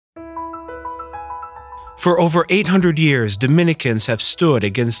For over 800 years, Dominicans have stood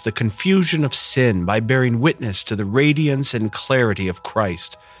against the confusion of sin by bearing witness to the radiance and clarity of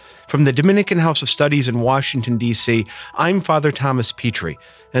Christ. From the Dominican House of Studies in Washington, D.C., I'm Father Thomas Petrie,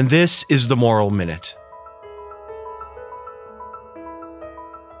 and this is the Moral Minute.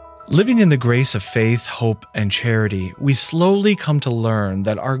 Living in the grace of faith, hope, and charity, we slowly come to learn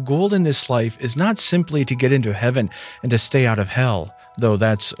that our goal in this life is not simply to get into heaven and to stay out of hell, though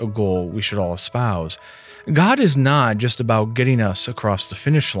that's a goal we should all espouse. God is not just about getting us across the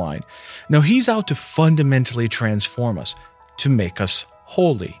finish line. No, He's out to fundamentally transform us, to make us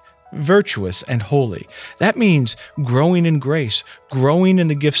holy, virtuous, and holy. That means growing in grace, growing in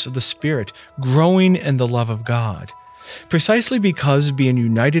the gifts of the Spirit, growing in the love of God. Precisely because being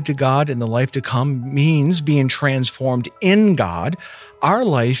united to God in the life to come means being transformed in God, our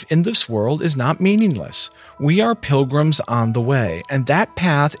life in this world is not meaningless. We are pilgrims on the way, and that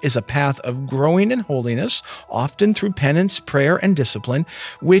path is a path of growing in holiness, often through penance, prayer, and discipline,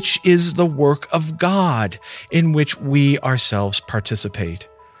 which is the work of God, in which we ourselves participate.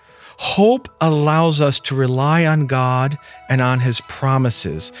 Hope allows us to rely on God and on His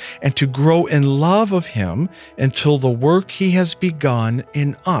promises, and to grow in love of Him until the work He has begun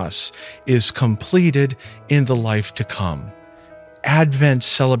in us is completed in the life to come. Advent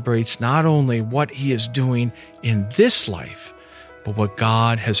celebrates not only what He is doing in this life, but what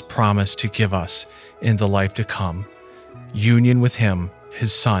God has promised to give us in the life to come. Union with Him,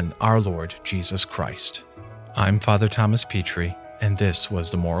 His Son, our Lord Jesus Christ. I'm Father Thomas Petrie, and this was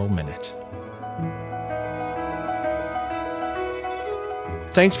the Moral Minute.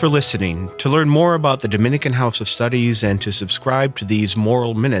 Thanks for listening. To learn more about the Dominican House of Studies and to subscribe to these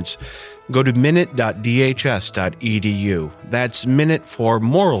Moral Minutes, go to minute.dhs.edu. That's minute for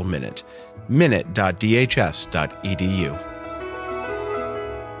Moral Minute, minute.dhs.edu.